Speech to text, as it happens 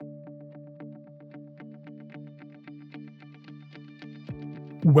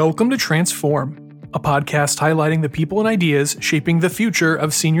Welcome to Transform, a podcast highlighting the people and ideas shaping the future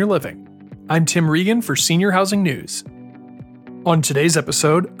of senior living. I'm Tim Regan for Senior Housing News. On today's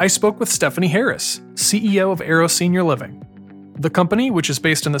episode, I spoke with Stephanie Harris, CEO of Arrow Senior Living. The company, which is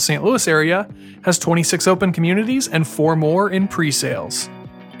based in the St. Louis area, has 26 open communities and 4 more in pre-sales.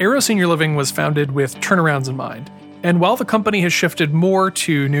 Arrow Senior Living was founded with turnarounds in mind, and while the company has shifted more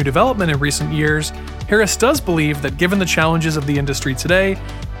to new development in recent years, Harris does believe that given the challenges of the industry today,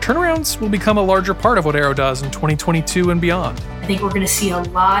 turnarounds will become a larger part of what Arrow does in 2022 and beyond. I think we're going to see a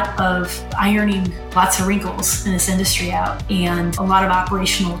lot of ironing lots of wrinkles in this industry out and a lot of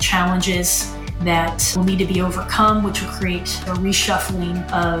operational challenges that will need to be overcome, which will create a reshuffling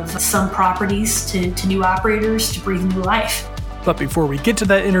of some properties to new operators to breathe new life. But before we get to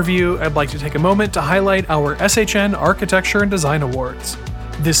that interview, I'd like to take a moment to highlight our SHN Architecture and Design Awards.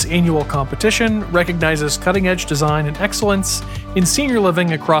 This annual competition recognizes cutting-edge design and excellence in senior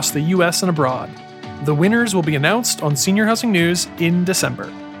living across the U.S. and abroad. The winners will be announced on Senior Housing News in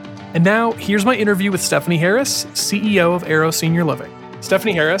December. And now, here's my interview with Stephanie Harris, CEO of Arrow Senior Living.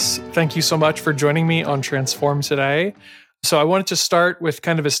 Stephanie Harris, thank you so much for joining me on Transform today. So I wanted to start with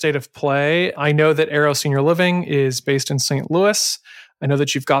kind of a state of play. I know that Arrow Senior Living is based in St. Louis. I know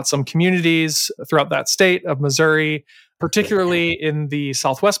that you've got some communities throughout that state of Missouri, particularly in the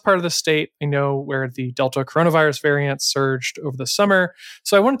southwest part of the state. I know where the Delta coronavirus variant surged over the summer.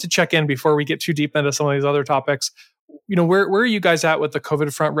 So I wanted to check in before we get too deep into some of these other topics. You know, where are you guys at with the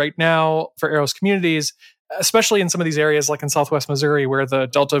COVID front right now for Arrow's communities, especially in some of these areas like in southwest Missouri where the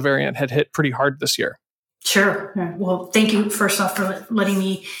Delta variant had hit pretty hard this year? Sure. Well, thank you first off for letting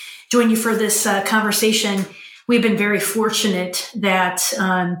me join you for this conversation. We've been very fortunate that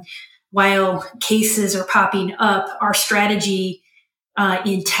while cases are popping up, our strategy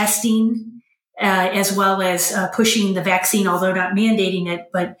in testing as well as pushing the vaccine, although not mandating it,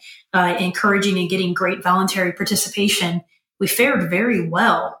 but encouraging and getting great voluntary participation, we fared very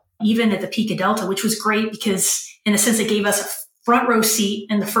well, even at the peak of Delta, which was great because in a sense it gave us a front row seat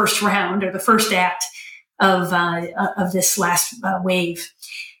in the first round or the first act of this last wave.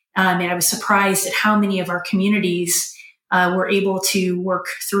 And I was surprised at how many of our communities were able to work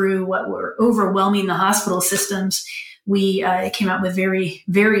through what were overwhelming the hospital systems. We came out with very,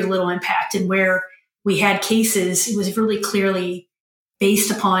 very little impact. And where we had cases, it was really clearly based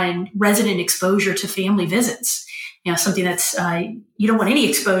upon resident exposure to family visits. You know, something that's, you don't want any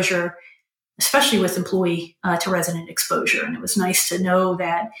exposure, especially with employee to resident exposure. And it was nice to know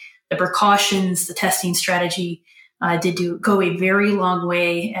that the precautions, the testing strategy did go a very long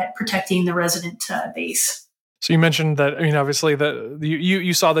way at protecting the resident base. So you mentioned that, I mean, obviously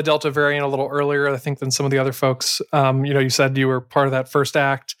you saw the Delta variant a little earlier, I think, than some of the other folks. You said you were part of that first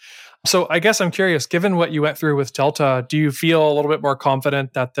act. So I guess I'm curious, given what you went through with Delta, do you feel a little bit more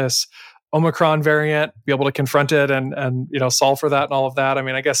confident that this Omicron variant, be able to confront it and solve for that and all of that? I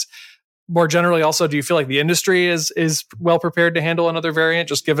mean, I guess more generally also, do you feel like the industry is well prepared to handle another variant,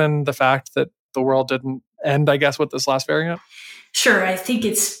 just given the fact that the world didn't end, I guess, with this last variant? Sure. I think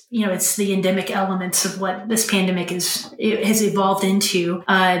it's the endemic elements of what this pandemic has evolved into.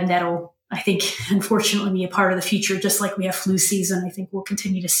 That'll, I think, unfortunately be a part of the future, just like we have flu season. I think we'll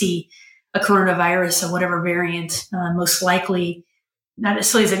continue to see a coronavirus of whatever variant, most likely, not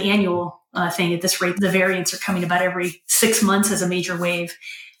necessarily as an annual thing at this rate. The variants are coming about every 6 months as a major wave.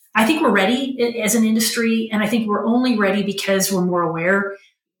 I think we're ready as an industry, and I think we're only ready because we're more aware.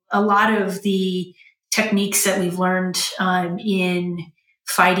 A lot of the techniques that we've learned in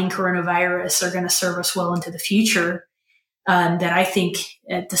fighting coronavirus are going to serve us well into the future. That I think,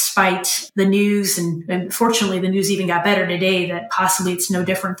 despite the news, and fortunately the news even got better today, that possibly it's no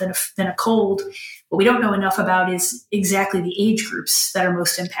different than a cold. What we don't know enough about is exactly the age groups that are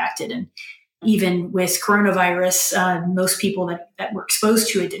most impacted. And even with coronavirus, most people that were exposed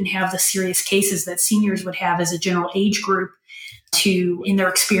to it didn't have the serious cases that seniors would have as a general age group in their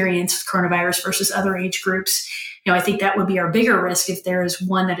experience with coronavirus versus other age groups. I think that would be our bigger risk if there is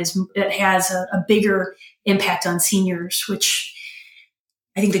one that has a bigger impact on seniors, which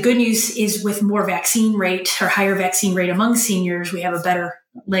I think the good news is with more vaccine rate or higher vaccine rate among seniors, we have a better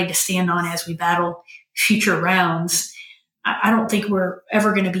leg to stand on as we battle future rounds. I don't think we're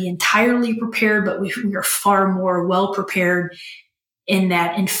ever going to be entirely prepared, but we are far more well prepared in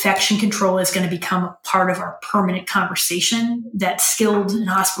that infection control is going to become a part of our permanent conversation that skilled and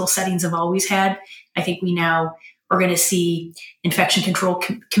hospital settings have always had. I think we now are going to see infection control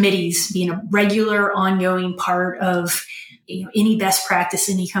committees being a regular, ongoing part of any best practice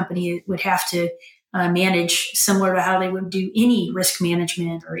any company would have to manage, similar to how they would do any risk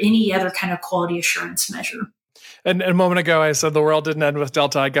management or any other kind of quality assurance measure. And a moment ago, I said the world didn't end with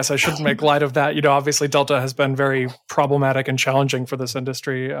Delta. I guess I shouldn't make light of that. Obviously, Delta has been very problematic and challenging for this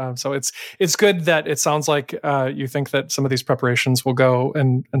industry. So it's good that it sounds like you think that some of these preparations will go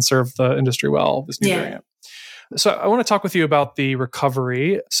and serve the industry well, this new variant. So I want to talk with you about the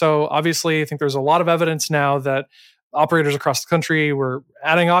recovery. So obviously, I think there's a lot of evidence now that operators across the country were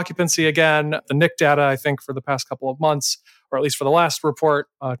adding occupancy again. The NIC data, I think, for the past couple of months, or at least for the last report,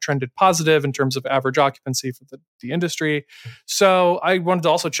 trended positive in terms of average occupancy for the industry. So I wanted to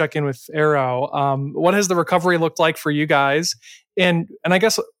also check in with Aero. What has the recovery looked like for you guys? And I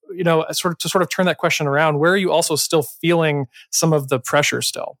guess, sort of turn that question around, where are you also still feeling some of the pressure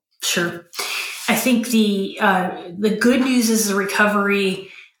still? Sure. I think the good news is the recovery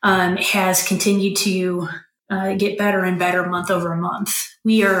has continued to get better and better month over month.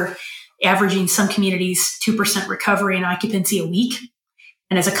 We are averaging some communities 2% recovery in occupancy a week,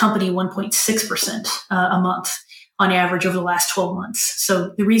 and as a company, 1.6% a month on average over the last 12 months.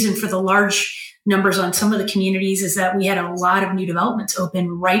 So the reason for the large numbers on some of the communities is that we had a lot of new developments open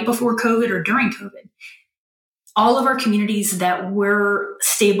right before COVID or during COVID. All of our communities that were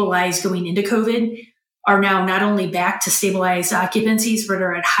stabilized going into COVID are now not only back to stabilized occupancies, but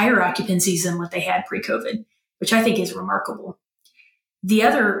are at higher occupancies than what they had pre-COVID, which I think is remarkable. The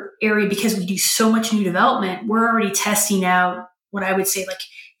other area, because we do so much new development, we're already testing out what I would say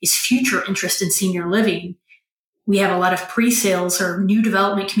is future interest in senior living. We have a lot of pre-sales or new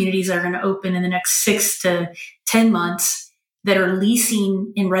development communities that are going to open in the next 6 to 10 months that are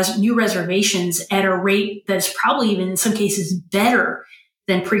leasing in new reservations at a rate that's probably even in some cases better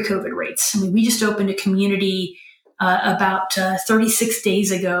than pre-COVID rates. I mean, we just opened a community about 36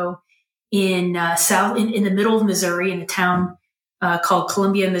 days ago in the middle of Missouri, in a town called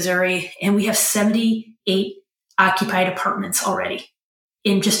Columbia, Missouri, and we have 78 occupied apartments already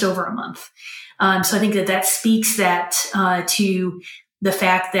in just over a month. So I think that speaks to the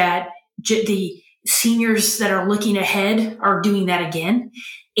fact that the seniors that are looking ahead are doing that again,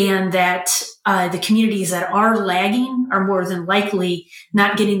 and that the communities that are lagging are more than likely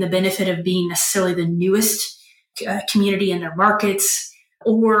not getting the benefit of being necessarily the newest community in their markets,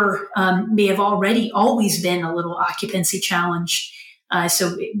 or may have already always been a little occupancy challenged.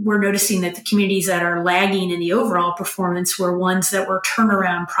 So we're noticing that the communities that are lagging in the overall performance were ones that were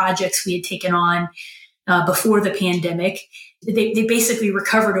turnaround projects we had taken on before the pandemic. They basically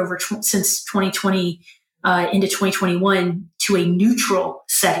recovered since 2020 into 2021 to a neutral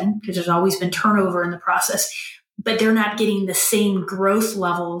setting, because there's always been turnover in the process, but they're not getting the same growth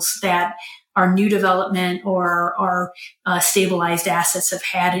levels that our new development or our stabilized assets have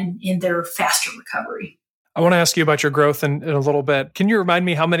had in their faster recovery. I want to ask you about your growth in a little bit. Can you remind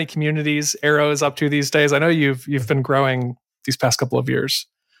me how many communities Aero is up to these days? I know you've been growing these past couple of years.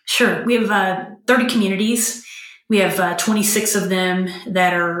 Sure. We have 30 communities. We have 26 of them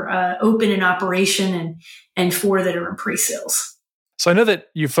that are open in operation and 4 that are in pre-sales. So I know that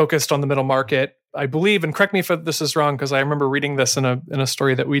you focused on the middle market, I believe, and correct me if this is wrong, because I remember reading this in a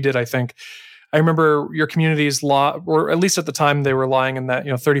story that we did, I think. I remember your communities, or at least at the time, they were lying in that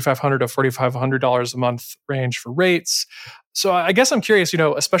 $3,500 to $4,500 a month range for rates. So I guess I'm curious,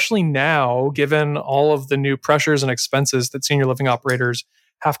 especially now, given all of the new pressures and expenses that senior living operators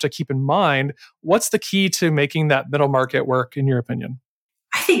have to keep in mind, what's the key to making that middle market work, in your opinion?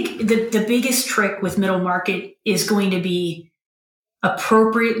 I think the biggest trick with middle market is going to be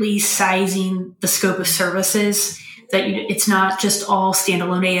appropriately sizing the scope of services, that it's not just all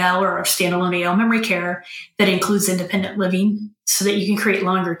standalone AL or standalone AL memory care, that includes independent living, so that you can create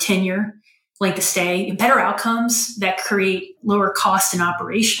longer tenure, length of stay, and better outcomes that create lower cost in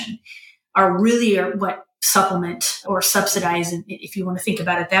operation are really what supplement or subsidize, if you want to think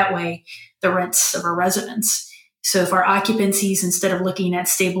about it that way, the rents of our residents. So if our occupancies, instead of looking at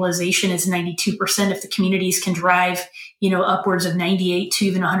stabilization, is 92%, if the communities can drive, upwards of 98 to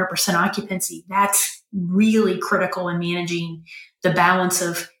even 100% occupancy, that's really critical in managing the balance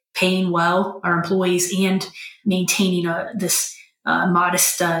of paying well our employees and maintaining this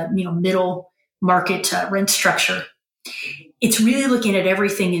modest, middle market rent structure. It's really looking at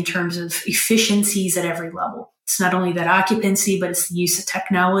everything in terms of efficiencies at every level. It's not only that occupancy, but it's the use of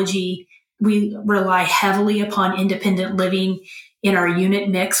technology. We rely heavily upon independent living in our unit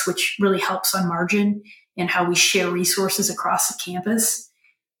mix, which really helps on margin and how we share resources across the campus.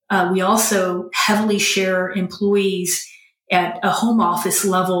 We also heavily share employees at a home office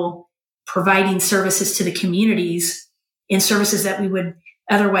level, providing services to the communities, and services that we would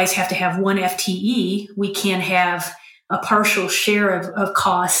otherwise have to have one FTE. We can have a partial share of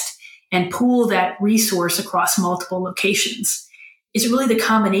cost and pool that resource across multiple locations. it's really the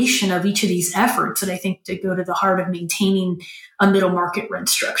combination of each of these efforts that I think to go to the heart of maintaining a middle market rent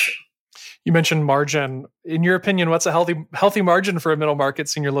structure. You mentioned margin. In your opinion, what's a healthy margin for a middle market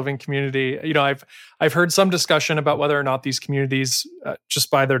senior living community? I've heard some discussion about whether or not these communities, just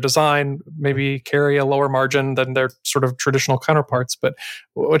by their design, maybe carry a lower margin than their sort of traditional counterparts. But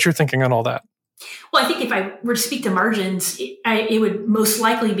what's your thinking on all that? Well, I think if I were to speak to margins, it would most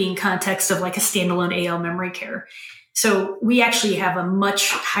likely be in context of like a standalone AL memory care. So we actually have a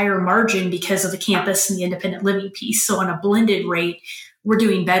much higher margin because of the campus and the independent living piece. So on a blended rate, we're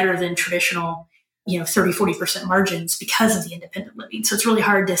doing better than traditional, 30, 40% margins because of the independent living. So it's really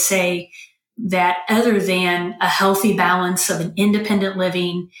hard to say that other than a healthy balance of an independent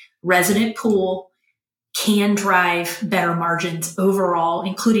living resident pool can drive better margins overall,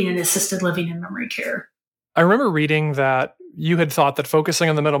 including in assisted living and memory care. I remember reading that you had thought that focusing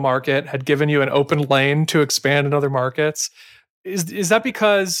on the middle market had given you an open lane to expand in other markets. Is that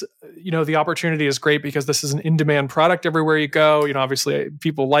because, the opportunity is great because this is an in-demand product everywhere you go? Obviously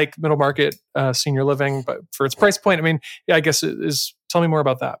people like middle market senior living, but for its price point, I guess tell me more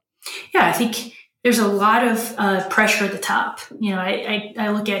about that. Yeah, I think there's a lot of pressure at the top. I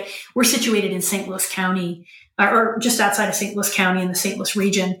look at, we're situated in St. Louis County, or just outside of St. Louis County in the St. Louis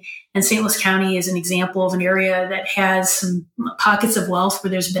region. And St. Louis County is an example of an area that has some pockets of wealth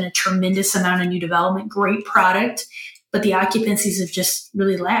where there's been a tremendous amount of new development, great product, but the occupancies have just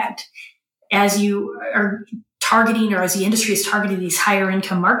really lagged. As you are targeting, or as the industry is targeting these higher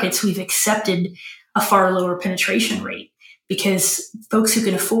income markets, we've accepted a far lower penetration rate because folks who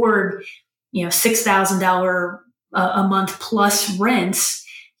can afford, $6,000 a month plus rents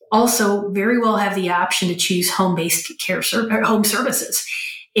also very well have the option to choose home-based care home services.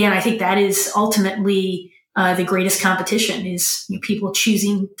 And I think that is ultimately the greatest competition is people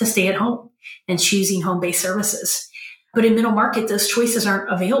choosing to stay at home and choosing home-based services. But in middle market, those choices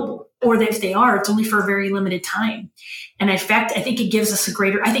aren't available. Or if they are, it's only for a very limited time. And in fact, I think it gives us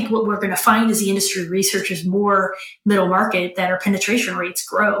I think what we're going to find as the industry researches more middle market, that our penetration rates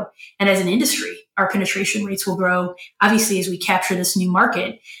grow. And as an industry, our penetration rates will grow, obviously, as we capture this new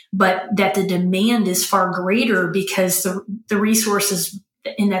market, but that the demand is far greater because the resources,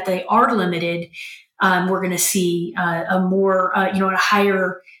 in that they are limited, we're going to see a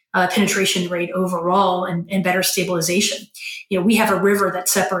higher penetration rate overall and better stabilization. We have a river that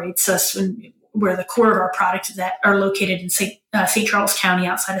separates us where the core of our products that are located in St. Charles County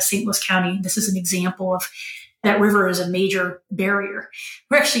outside of St. Louis County. This is an example of that river is a major barrier.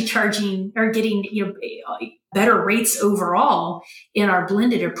 We're actually charging or getting better rates overall in our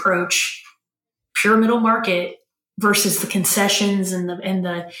blended approach, pure middle market versus the concessions and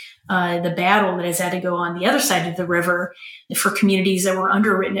the battle that has had to go on the other side of the river for communities that were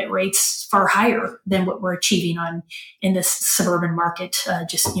underwritten at rates far higher than what we're achieving in this suburban market,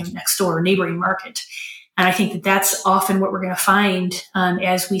 just next door, neighboring market. And I think that that's often what we're going to find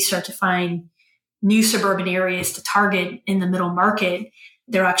as we start to find new suburban areas to target in the middle market.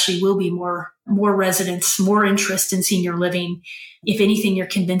 There actually will be more residents, more interest in senior living. If anything, you're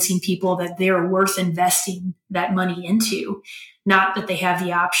convincing people that they're worth investing that money into, not that they have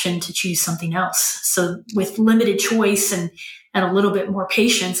the option to choose something else. So with limited choice and a little bit more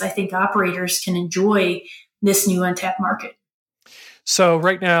patience, I think operators can enjoy this new untapped market. So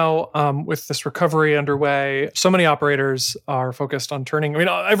right now, with this recovery underway, so many operators are focused on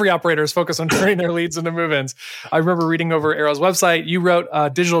every operator is focused on turning their leads into move-ins. I remember reading over Arrow's website, you wrote a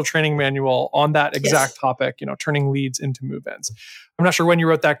digital training manual on that exact topic, turning leads into move-ins. I'm not sure when you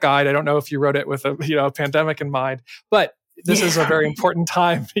wrote that guide. I don't know if you wrote it with a pandemic in mind, but this is a very important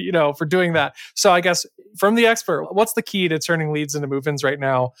time, for doing that. So I guess from the expert, what's the key to turning leads into move-ins right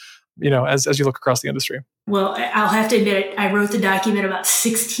now, as you look across the industry? Well, I'll have to admit it. I wrote the document about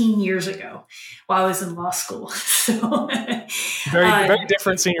 16 years ago while I was in law school. So very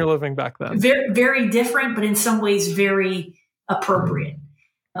different senior living back then. Very, very different, but in some ways very appropriate.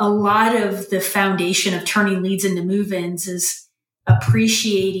 A lot of the foundation of turning leads into move-ins is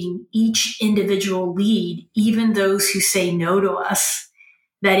appreciating each individual lead, even those who say no to us.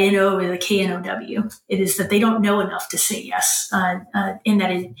 That NO is a KNOW. It is that they don't know enough to say yes. In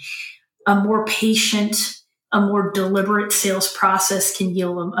that a more patient, a more deliberate sales process can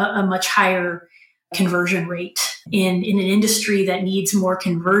yield a much higher conversion rate. In an industry that needs more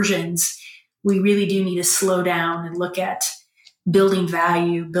conversions, we really do need to slow down and look at building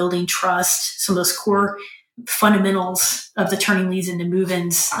value, building trust, some of those core fundamentals of the turning leads into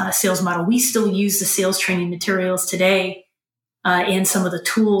move-ins sales model. We still use the sales training materials today and some of the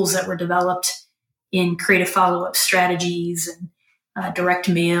tools that were developed in creative follow-up strategies and direct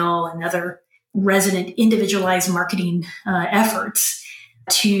mail and other resident individualized marketing efforts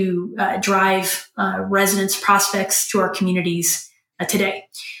to drive residents, prospects to our communities today.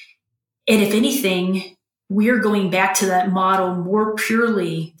 And if anything, we're going back to that model more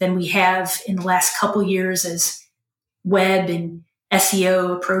purely than we have in the last couple years as web and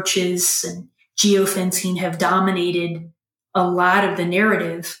SEO approaches and geofencing have dominated a lot of the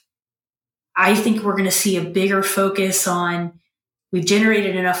narrative. I think we're going to see a bigger focus on we've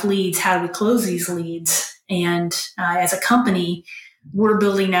generated enough leads. How do we close these leads? And as a company, we're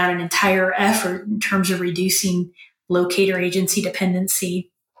building out an entire effort in terms of reducing locator agency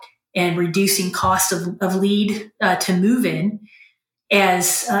dependency and reducing cost of lead to move in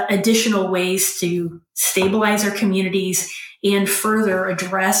as additional ways to stabilize our communities and further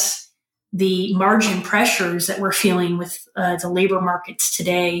address the margin pressures that we're feeling with the labor markets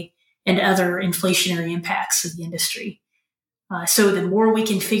today and other inflationary impacts of the industry. So the more we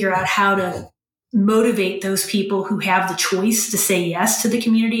can figure out how to motivate those people who have the choice to say yes to the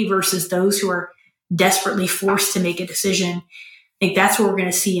community versus those who are desperately forced to make a decision, I think that's where we're going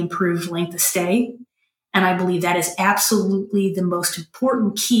to see improved length of stay. And I believe that is absolutely the most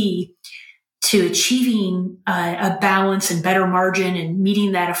important key to achieving a balance and better margin and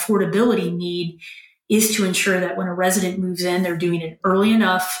meeting that affordability need is to ensure that when a resident moves in, they're doing it early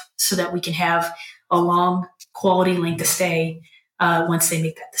enough so that we can have a long quality length of stay once they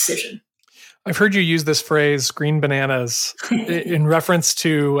make that decision. I've heard you use this phrase "green bananas" in reference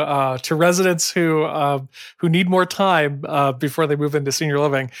to residents who need more time before they move into senior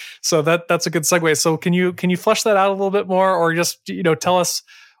living. So that's a good segue. So can you flesh that out a little bit more, or just tell us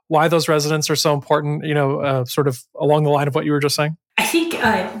why those residents are so important? Sort of along the line of what you were just saying. I think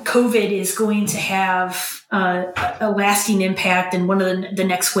COVID is going to have a lasting impact, and one of the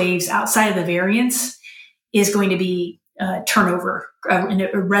next waves outside of the variants is going to be turnover, a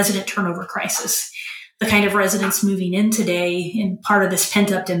resident turnover crisis. The kind of residents moving in today, and part of this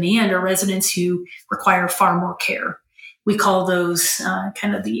pent-up demand, are residents who require far more care. We call those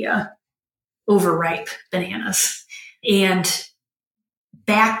kind of the overripe bananas. And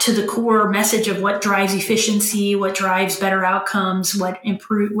back to the core message of what drives efficiency, what drives better outcomes, what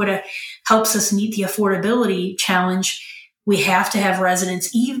helps us meet the affordability challenge. We have to have residents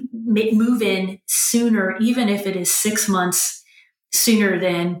move in sooner, even if it is 6 months sooner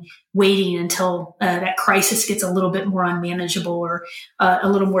than waiting until that crisis gets a little bit more unmanageable or a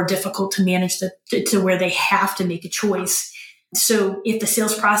little more difficult to manage to where they have to make a choice. So if the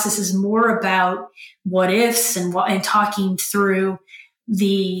sales process is more about what ifs and talking through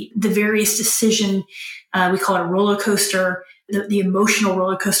the various decision, we call it a roller coaster, the emotional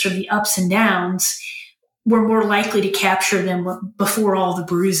roller coaster of the ups and downs, we're more likely to capture them before all the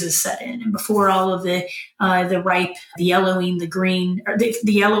bruises set in and before all of the ripe, the yellowing, the green, or the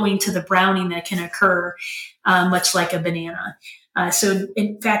yellowing to the browning that can occur, much like a banana. So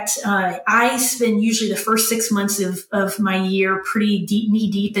in fact, I spend usually the first 6 months of my year pretty knee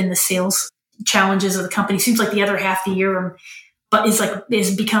deep in the sales challenges of the company. Seems like the other half of the year but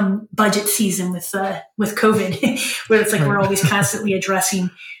it's become budget season with COVID, where it's like we're always constantly addressing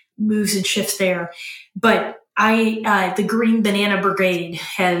moves and shifts there. But the Green Banana Brigade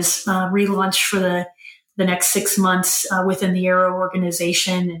has relaunched for the next 6 months within the Arrow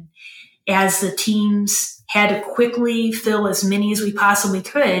organization. And as the teams had to quickly fill as many as we possibly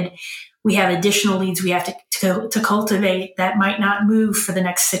could, we have additional leads we have to cultivate that might not move for the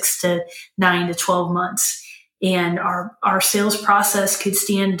next 6 to 9 to 12 months. And our sales process could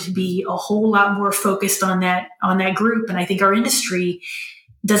stand to be a whole lot more focused on that group. And I think our industry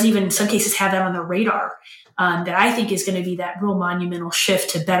doesn't even in some cases have that on the radar. That I think is going to be that real monumental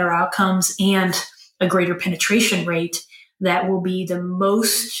shift to better outcomes and a greater penetration rate that will be the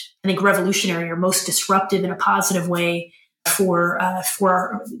most, I think, revolutionary or most disruptive in a positive way for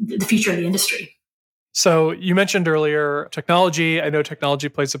the future of the industry. So you mentioned earlier technology. I know technology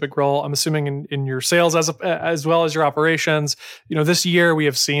plays a big role. I'm assuming in your sales as well as your operations. This year we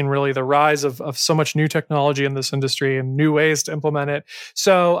have seen really the rise of so much new technology in this industry and new ways to implement it.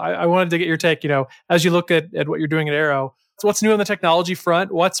 So I wanted to get your take, as you look at what you're doing at Arrow, what's new on the technology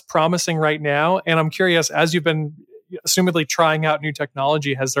front? What's promising right now? And I'm curious, as you've been assumedly trying out new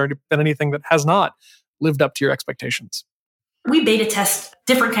technology, has there been anything that has not lived up to your expectations? We beta test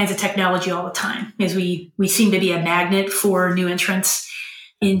different kinds of technology all the time because we seem to be a magnet for new entrants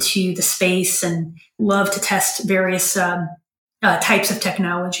into the space and love to test various types of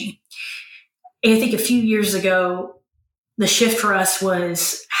technology. And I think a few years ago, the shift for us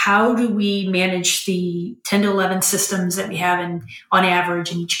was how do we manage the 10 to 11 systems that we have on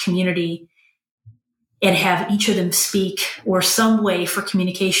average in each community and have each of them speak or some way for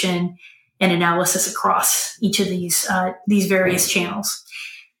communication and analysis across each of these various channels.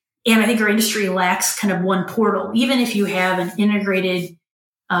 And I think our industry lacks kind of one portal. Even if you have an integrated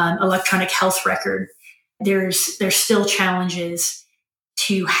electronic health record, there's still challenges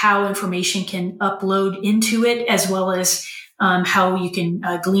to how information can upload into it, as well as how you can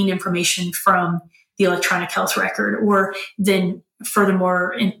glean information from the electronic health record, or then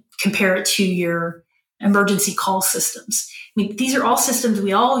furthermore compare it to your emergency call systems. I mean, these are all systems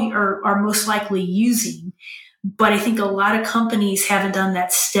we all are most likely using, but I think a lot of companies haven't done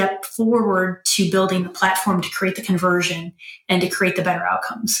that step forward to building the platform to create the conversion and to create the better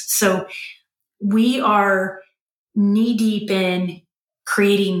outcomes. So we are knee deep in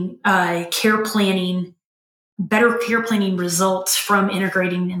creating care planning, better care planning results from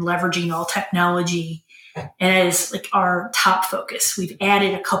integrating and leveraging all technology. And that is like our top focus. We've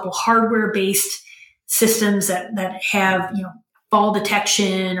added a couple hardware-based systems that have, fall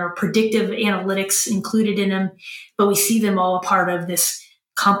detection or predictive analytics included in them, but we see them all a part of this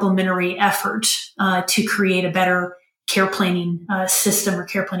complementary effort to create a better care planning system or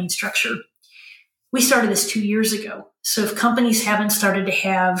care planning structure. We started this 2 years ago. So if companies haven't started to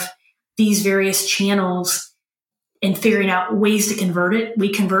have these various channels and figuring out ways to convert it, we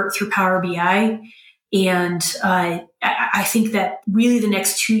convert through Power BI. And I think that really the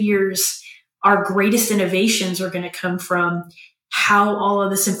next 2 years, our greatest innovations are going to come from how all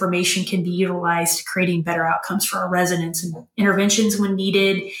of this information can be utilized to creating better outcomes for our residents, and interventions when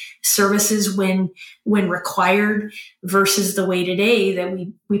needed, services when required, versus the way today that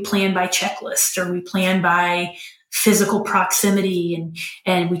we plan by checklist, or we plan by physical proximity,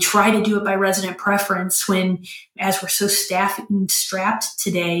 and we try to do it by resident preference, when, as we're so strapped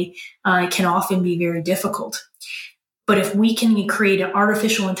today, it can often be very difficult. But if we can create an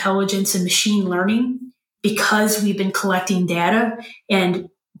artificial intelligence and machine learning, because we've been collecting data and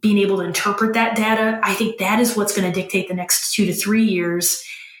being able to interpret that data, I think that is what's going to dictate the next 2 to 3 years,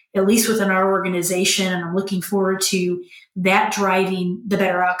 at least within our organization. And I'm looking forward to that driving the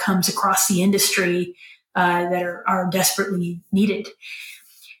better outcomes across the industry that are desperately needed.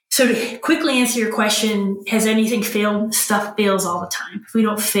 So to quickly answer your question, has anything failed? Stuff fails all the time. If we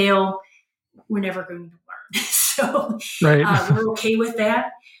don't fail, we're never going to learn. So right. We're okay with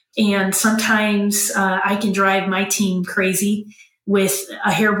that. And sometimes I can drive my team crazy with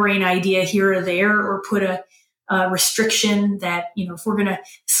a harebrained idea here or there, or put a restriction that, if we're going to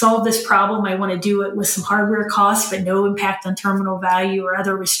solve this problem, I want to do it with some hardware costs, but no impact on terminal value or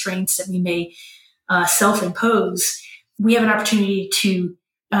other restraints that we may self-impose. We have an opportunity to,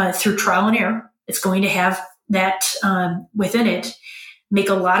 through trial and error, it's going to have that within it, make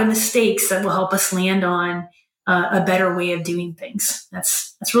a lot of mistakes that will help us land on a better way of doing things.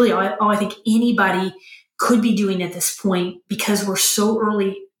 That's really all I think anybody could be doing at this point, because we're so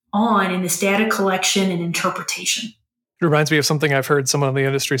early on in this data collection and interpretation. It reminds me of something I've heard someone in the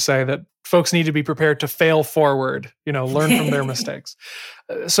industry say, that folks need to be prepared to fail forward, learn from their mistakes.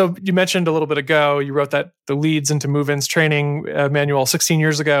 So you mentioned a little bit ago, you wrote that the Leads into Move-ins training manual 16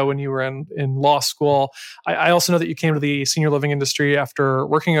 years ago when you were in law school. I also know that you came to the senior living industry after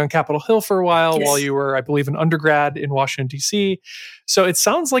working on Capitol Hill for a while, yes, while you were, I believe, an undergrad in Washington, D.C. So it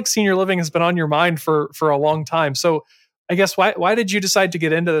sounds like senior living has been on your mind for a long time. So I guess why did you decide to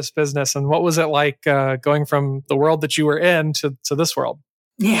get into this business, and what was it like going from the world that you were in to this world?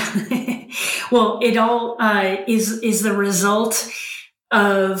 Yeah, well, it all is the result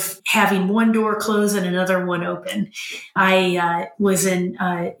of having one door close and another one open. I was in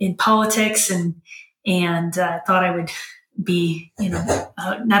politics and thought I would be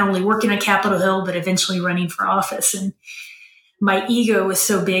not only working on Capitol Hill but eventually running for office. And my ego was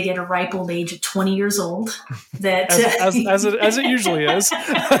so big at a ripe old age of 20 years old that as it usually is,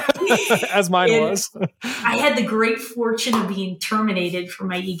 as mine was. I had the great fortune of being terminated for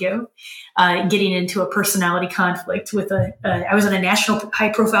my ego, getting into a personality conflict with I was on a national high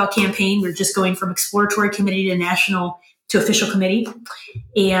profile campaign. We were just going from exploratory committee to official committee.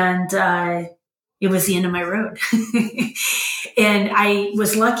 And, it was the end of my road. And I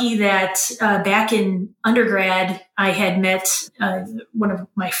was lucky that back in undergrad, I had met one of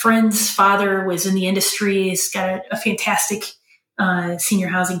my friend's father was in the industry. He's got a fantastic senior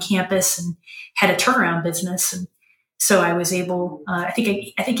housing campus and had a turnaround business. And so I was able, I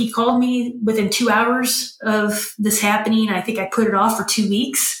think he called me within 2 hours of this happening. I think I put it off for 2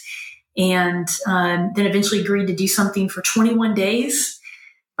 weeks, and then eventually agreed to do something for 21 days.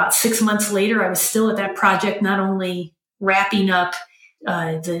 About 6 months later, I was still at that project, not only wrapping up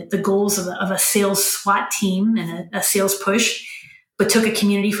the goals of a sales SWAT team and a sales push, but took a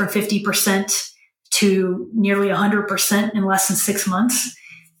community from 50% to nearly 100% in less than 6 months.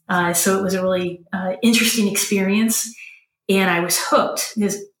 So it was a really interesting experience. And I was hooked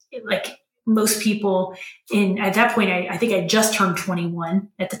because, like most people at that point, I think I just turned 21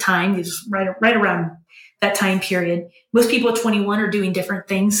 at the time. It was right around that time period. Most people at 21 are doing different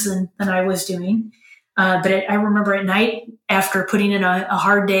things than I was doing. But I remember at night, after putting in a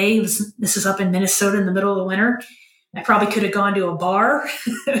hard day, this is up in Minnesota in the middle of the winter, I probably could have gone to a bar.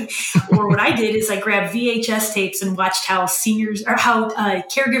 Or what I did is I grabbed VHS tapes and watched how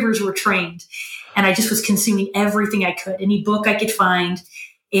caregivers were trained. And I just was consuming everything I could, any book I could find.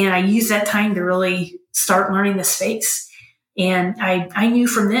 And I used that time to really start learning the space. And I knew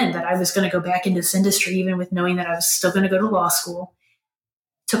from then that I was going to go back into this industry, even with knowing that I was still going to go to law school.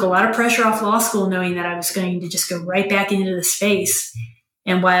 Took a lot of pressure off law school, knowing that I was going to just go right back into the space.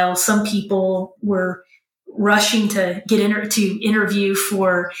 And while some people were rushing to get to interview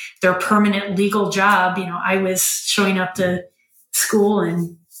for their permanent legal job, I was showing up to school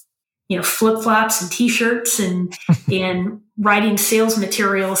and flip-flops and T-shirts and writing sales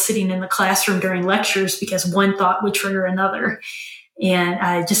material, sitting in the classroom during lectures because one thought would trigger another. And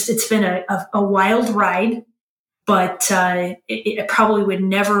it's been a wild ride, but it probably would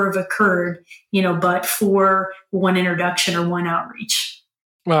never have occurred, but for one introduction or one outreach.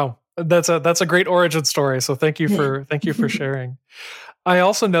 Wow. That's a great origin story. So thank you for sharing. I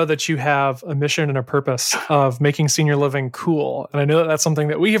also know that you have a mission and a purpose of making senior living cool. And I know that that's something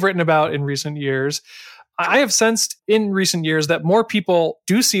that we have written about in recent years. I have sensed in recent years that more people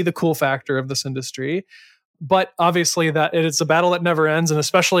do see the cool factor of this industry, but obviously that it's a battle that never ends. And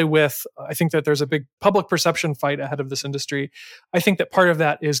especially I think that there's a big public perception fight ahead of this industry. I think that part of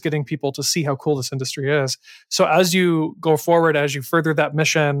that is getting people to see how cool this industry is. So as you go forward, as you further that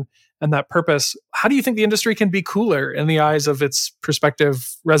mission and that purpose, how do you think the industry can be cooler in the eyes of its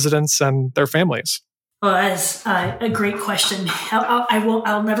prospective residents and their families? Well, that's a great question.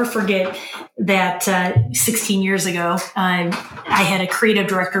 I'll never forget that 16 years ago, I had a creative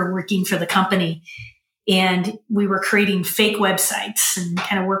director working for the company, and we were creating fake websites and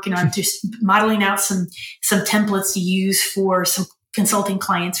kind of working on just modeling out some templates to use for some consulting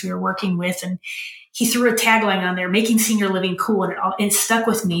clients we were working with. And he threw a tagline on there, making senior living cool. And it stuck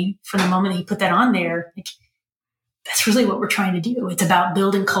with me from the moment he put that on there. Like, that's really what we're trying to do. It's about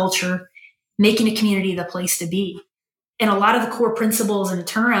building culture, making a community the place to be. And a lot of the core principles in the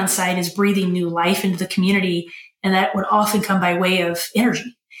turnaround side is breathing new life into the community. And that would often come by way of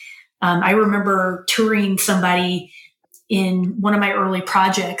energy. I remember touring somebody in one of my early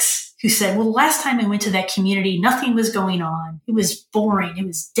projects who said, well, the last time I went to that community, nothing was going on. It was boring. It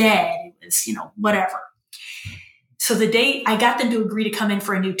was dead. It was, whatever. So the day I got them to agree to come in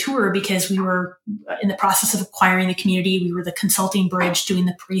for a new tour, because we were in the process of acquiring the community, we were the consulting bridge doing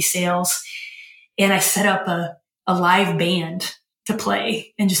the pre-sales. And I set up a live band to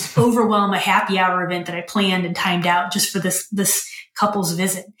play and just overwhelm a happy hour event that I planned and timed out just for this couple's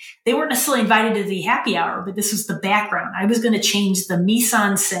visit. They weren't necessarily invited to the happy hour, but this was the background. I was going to change the mise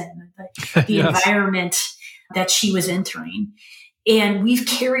en scène, the yes. environment that she was entering. And we've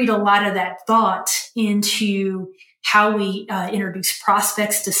carried a lot of that thought into how we introduce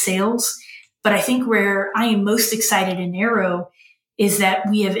prospects to sales. But I think where I am most excited in Arrow is that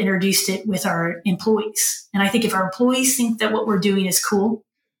we have introduced it with our employees. And I think if our employees think that what we're doing is cool,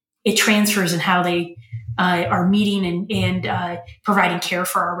 it transfers in how they are meeting and providing care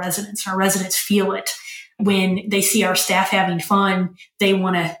for our residents. Our residents feel it. When they see our staff having fun, they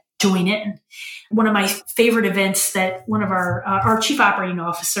want to join in. One of my favorite events that one of our chief operating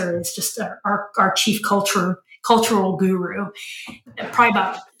officer is just our chief cultural guru. Probably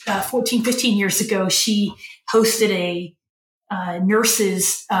about 14, 15 years ago, she hosted a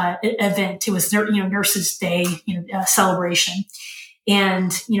nurses event. It was Nurses Day celebration,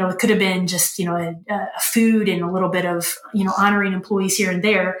 and it could have been just a food and a little bit of honoring employees here and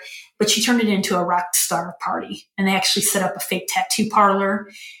there, but she turned it into a rock star party, and they actually set up a fake tattoo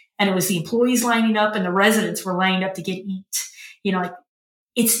parlor, and it was the employees lining up and the residents were lining up to get eat.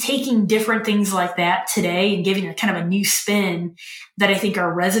 It's taking different things like that today and giving it kind of a new spin that I think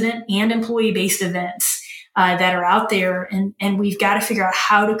are resident and employee based events that are out there. And we've got to figure out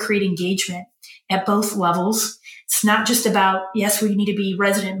how to create engagement at both levels. It's not just about, yes, we need to be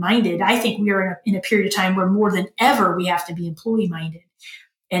resident minded. I think we are in a period of time where more than ever, we have to be employee minded.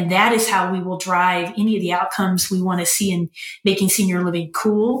 And that is how we will drive any of the outcomes we want to see in making senior living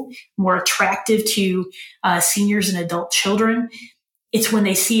cool, more attractive to seniors and adult children. It's when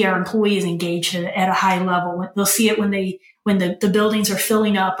they see our employees engaged at a high level. They'll see it when the buildings are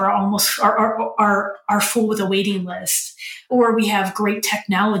filling up or almost are full with a waiting list. or we have great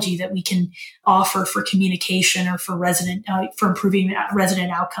technology that we can offer for communication or for for improving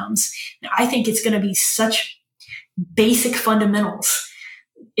resident outcomes. I think it's going to be such basic fundamentals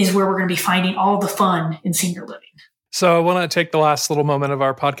is where we're going to be finding all the fun in senior living. So I want to take the last little moment of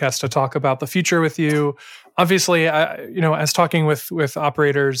our podcast to talk about the future with you. Obviously, as talking with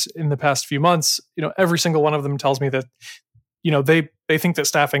operators in the past few months, every single one of them tells me that, they think that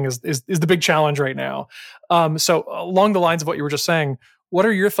staffing is the big challenge right now. So along the lines of what you were just saying, what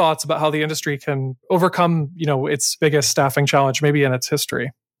are your thoughts about how the industry can overcome, its biggest staffing challenge, maybe in its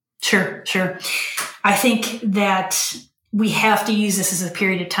history? Sure. I think that we have to use this as a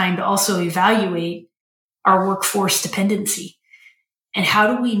period of time to also evaluate our workforce dependency. And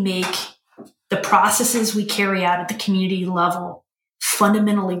how do we make the processes we carry out at the community level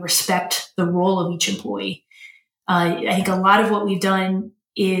fundamentally respect the role of each employee? I think a lot of what we've done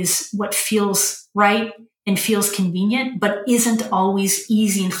is what feels right and feels convenient, but isn't always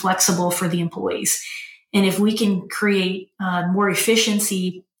easy and flexible for the employees. And if we can create more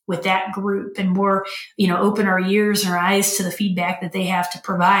efficiency with that group and more, open our ears and our eyes to the feedback that they have to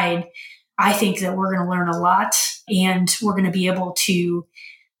provide, I think that we're going to learn a lot, and we're going to be able to,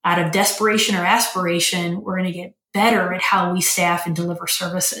 out of desperation or aspiration, we're going to get better at how we staff and deliver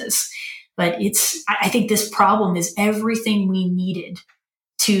services. But I think this problem is everything we needed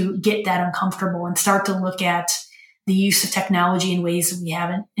to get that uncomfortable and start to look at the use of technology in ways that we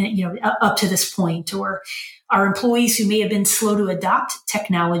haven't, up to this point, or our employees who may have been slow to adopt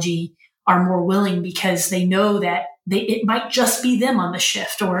technology are more willing because they know that it might just be them on the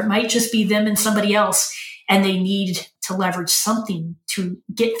shift, or it might just be them and somebody else, and they need to leverage something to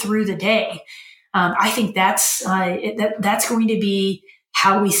get through the day. I think that's going to be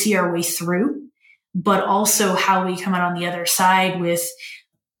how we see our way through, but also how we come out on the other side with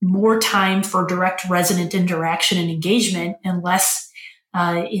more time for direct resident interaction and engagement, and less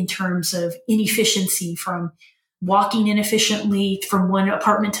in terms of inefficiency from walking inefficiently from one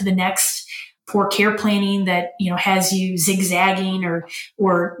apartment to the next, poor care planning that has you zigzagging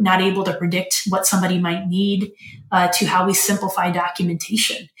or not able to predict what somebody might need, to how we simplify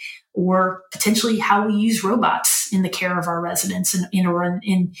documentation, or potentially how we use robots in the care of our residents and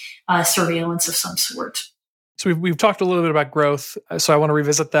in surveillance of some sort. So we've talked a little bit about growth, so I want to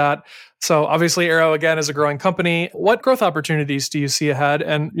revisit that. So obviously Arrow, again, is a growing company. What growth opportunities do you see ahead?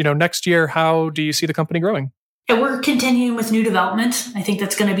 And next year, how do you see the company growing? And we're continuing with new development. I think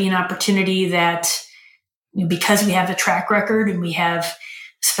that's going to be an opportunity that, because we have the track record and we have,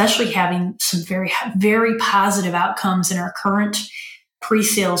 especially having some very, very positive outcomes in our current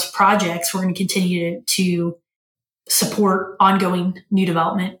pre-sales projects, we're going to continue to support ongoing new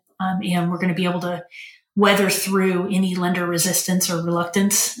development. And we're going to be able to weather through any lender resistance or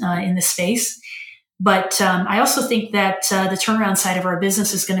reluctance in this space. But I also think that the turnaround side of our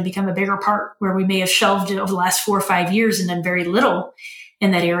business is going to become a bigger part, where we may have shelved it over the last 4 or 5 years and done very little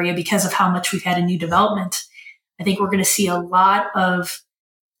in that area because of how much we've had in new development. I think we're going to see a lot of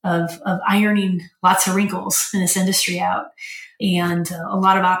ironing lots of wrinkles in this industry out, and a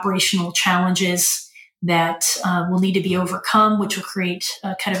lot of operational challenges that will need to be overcome, which will create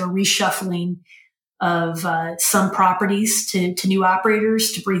kind of a reshuffling of some properties to new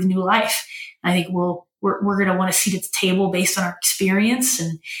operators to breathe new life. I think we're going to want to seat at the table based on our experience,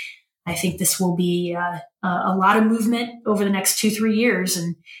 and I think this will be a lot of movement over the next 2-3 years,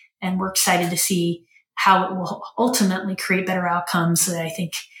 and we're excited to see how it will ultimately create better outcomes that I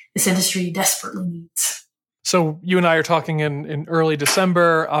think this industry desperately needs. So you and I are talking in early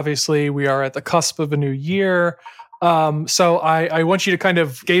December. Obviously, we are at the cusp of a new year. So I want you to kind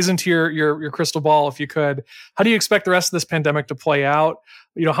of gaze into your crystal ball, if you could. How do you expect the rest of this pandemic to play out?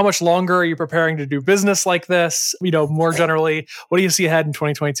 How much longer are you preparing to do business like this? More generally, what do you see ahead in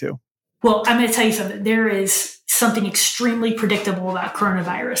 2022? Well, I'm going to tell you something. There is something extremely predictable about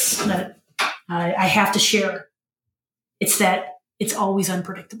coronavirus that I have to share. It's that it's always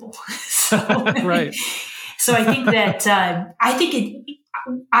unpredictable. Right. So I think that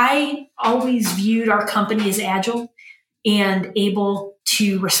I always viewed our company as agile and able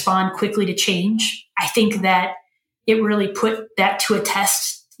to respond quickly to change. I think that it really put that to a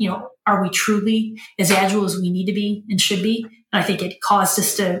test. Are we truly as agile as we need to be and should be? And I think it caused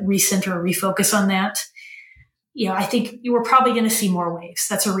us to recenter or refocus on that. I think we're probably going to see more waves.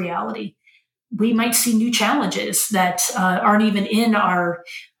 That's a reality. We might see new challenges that aren't even in our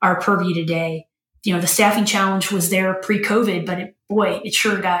purview today. The staffing challenge was there pre-COVID, but it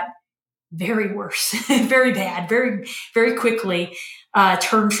sure got very worse, very bad, very, very quickly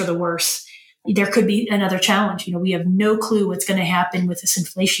turned for the worse. There could be another challenge. We have no clue what's going to happen with this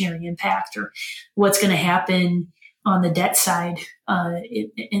inflationary impact, or what's going to happen on the debt side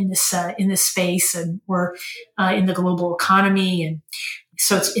in this space, and we're in the global economy, and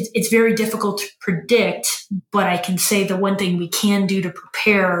so it's very difficult to predict. But I can say the one thing we can do to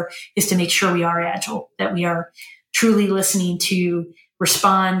prepare is to make sure we are agile, that we are truly listening to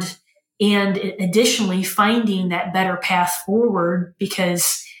respond, and additionally finding that better path forward,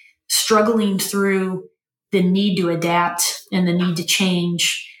 because struggling through the need to adapt and the need to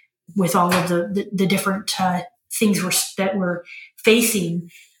change with all of the different things that we're facing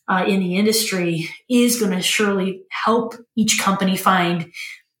in the industry is going to surely help each company find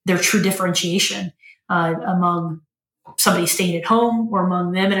their true differentiation among somebody staying at home or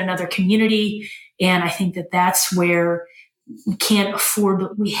among them in another community. And I think that that's where we can't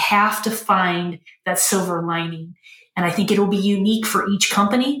afford, we have to find that silver lining. And I think it'll be unique for each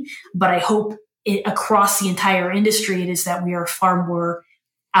company, but I hope across the entire industry, it is that we are far more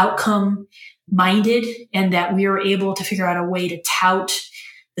outcome minded, and that we are able to figure out a way to tout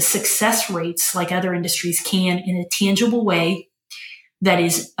the success rates like other industries can in a tangible way that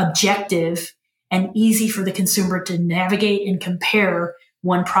is objective and easy for the consumer to navigate and compare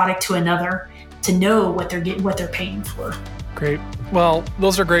one product to another to know what they're paying for. Great. Well,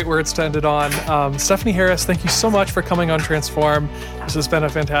 those are great words to end it on. Stephanie Harris, thank you so much for coming on Transform. This has been a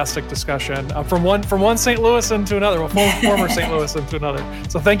fantastic discussion from one St. Louisan to another, former St. Louisan to another.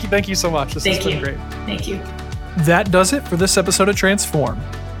 So thank you so much. This has been great. Thank you. That does it for this episode of Transform.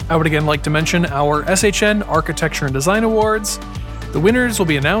 I would again like to mention our SHN Architecture and Design Awards. The winners will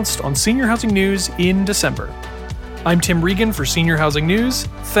be announced on Senior Housing News in December. I'm Tim Regan for Senior Housing News.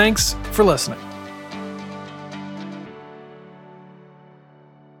 Thanks for listening.